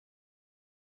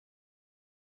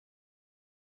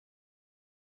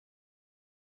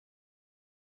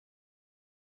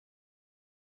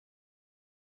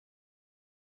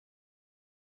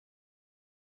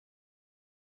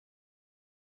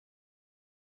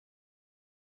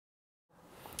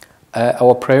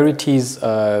Our priorities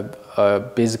are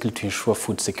basically to ensure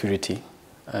food security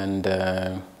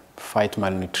and fight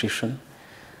malnutrition,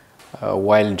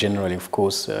 while generally, of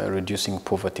course, reducing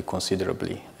poverty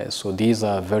considerably. So these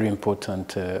are very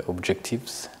important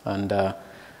objectives under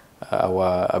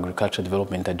our agriculture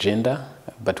development agenda,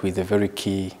 but with a very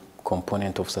key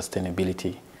component of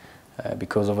sustainability.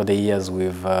 Because over the years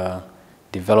we've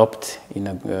developed in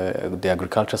the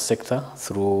agriculture sector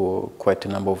through quite a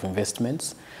number of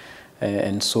investments.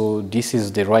 And so this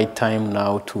is the right time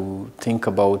now to think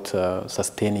about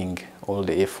sustaining all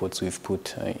the efforts we've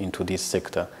put into this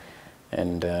sector.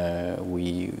 And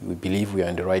we believe we are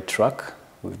on the right track.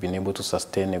 We've been able to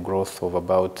sustain a growth of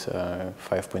about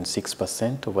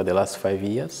 5.6% over the last 5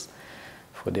 years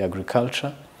for the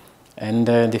agriculture. And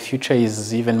the future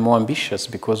is even more ambitious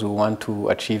because we want to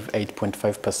achieve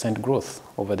 8.5% growth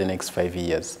over the next 5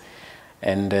 years.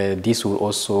 And this will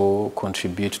also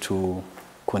contribute to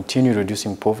continue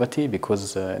reducing poverty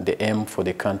because the aim for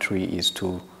the country is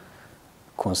to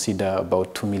consider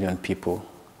about 2 million people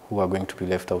who are going to be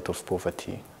left out of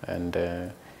poverty. And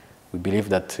we believe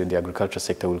that the agriculture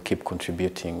sector will keep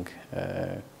contributing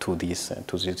to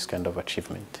this kind of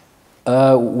achievement.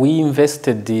 We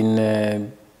invested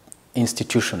in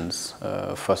institutions,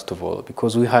 first of all,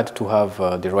 because we had to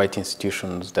have the right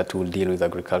institutions that will deal with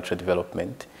agriculture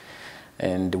development.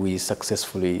 And we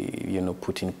successfully,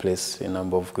 put in place a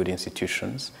number of good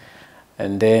institutions.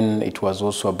 And then it was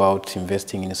also about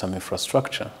investing in some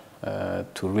infrastructure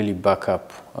to really back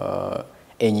up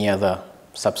any other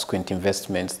subsequent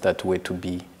investments that were to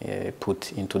be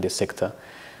put into the sector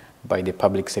by the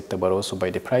public sector, but also by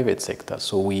the private sector.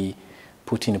 So we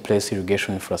put in place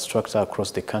irrigation infrastructure across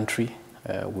the country.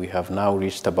 We have now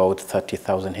reached about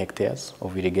 30,000 hectares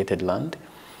of irrigated land.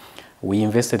 We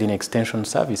invested in extension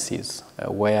services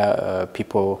where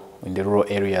people in the rural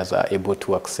areas are able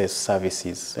to access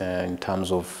services in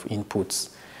terms of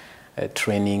inputs,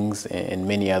 trainings, and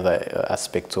many other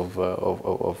aspects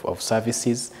of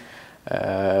services.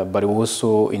 But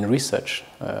also in research,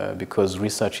 because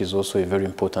research is also a very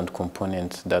important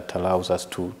component that allows us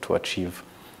to achieve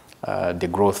the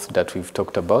growth that we've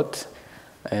talked about.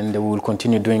 And we will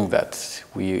continue doing that.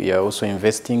 We are also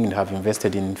investing and have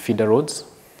invested in feeder roads.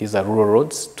 These are rural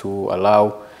roads to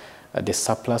allow the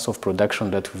surplus of production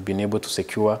that we've been able to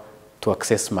secure to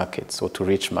access markets or to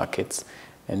reach markets.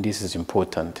 And this is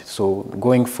important. So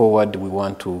going forward, we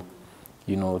want to,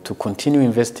 to continue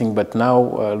investing, but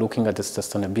now looking at the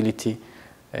sustainability,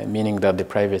 meaning that the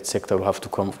private sector will have to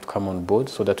come on board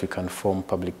so that we can form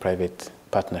public-private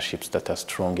partnerships that are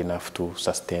strong enough to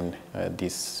sustain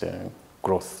this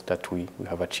growth that we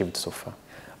have achieved so far.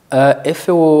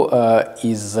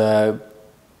 FAO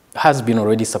has been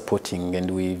already supporting,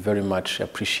 and we very much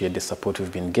appreciate the support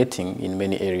we've been getting in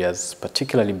many areas,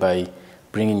 particularly by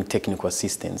bringing technical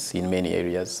assistance in many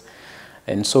areas.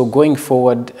 And so going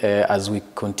forward, as we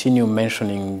continue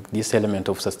mentioning this element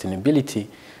of sustainability,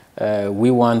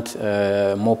 we want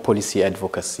more policy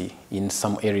advocacy in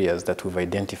some areas that we've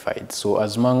identified. So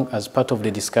as part of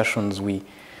the discussions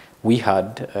we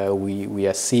had, we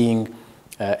are seeing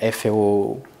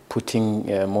FAO putting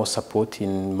more support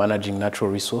in managing natural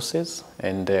resources.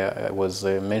 And I was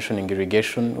mentioning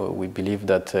irrigation. We believe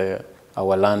that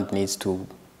our land needs to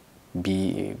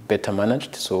be better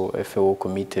managed. So FAO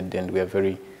committed, and we are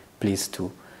very pleased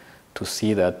to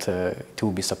see that it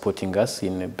will be supporting us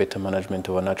in better management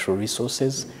of our natural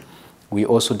resources. We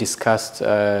also discussed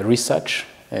research,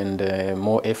 and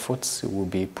more efforts will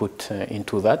be put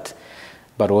into that.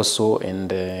 But also, and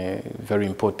very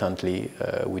importantly,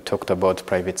 we talked about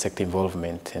private sector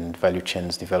involvement and value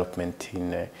chains development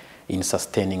in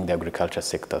sustaining the agriculture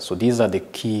sector. So these are the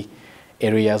key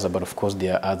areas, but of course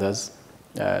there are others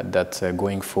that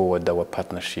going forward our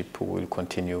partnership will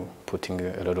continue putting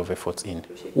a lot of efforts in.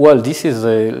 Well, this is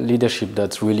a leadership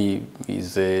that really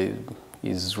is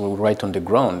right on the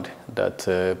ground,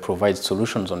 that provides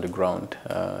solutions on the ground.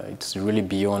 It's really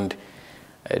beyond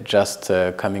just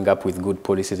coming up with good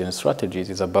policies and strategies.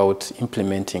 Is about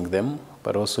implementing them,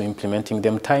 but also implementing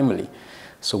them timely.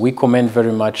 So we commend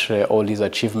very much all these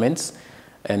achievements,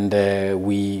 and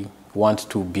we want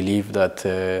to believe that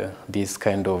this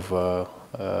kind of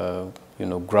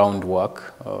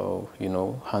groundwork,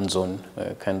 hands-on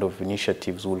kind of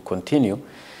initiatives will continue,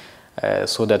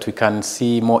 so that we can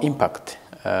see more impact.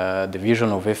 The vision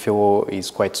of FAO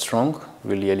is quite strong,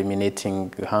 really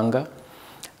eliminating hunger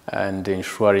and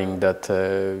ensuring that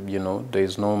there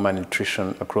is no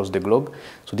malnutrition across the globe.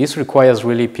 So this requires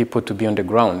really people to be on the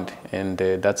ground, and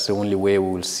that's the only way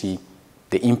we will see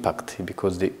the impact,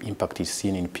 because the impact is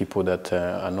seen in people that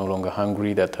are no longer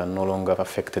hungry, that are no longer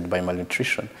affected by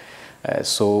malnutrition.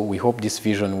 So we hope this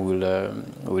vision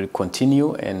will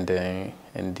continue, and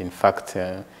in fact,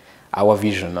 our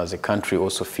vision as a country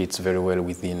also fits very well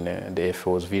within the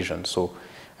FAO's vision. So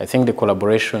I think the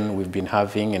collaboration we've been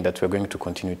having and that we're going to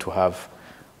continue to have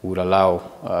will allow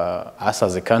us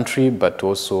as a country, but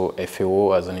also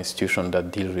FAO as an institution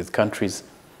that deals with countries,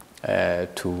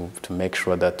 to make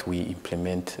sure that we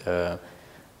implement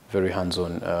very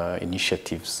hands-on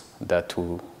initiatives that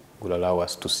will allow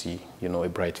us to see, a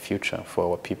bright future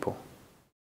for our people.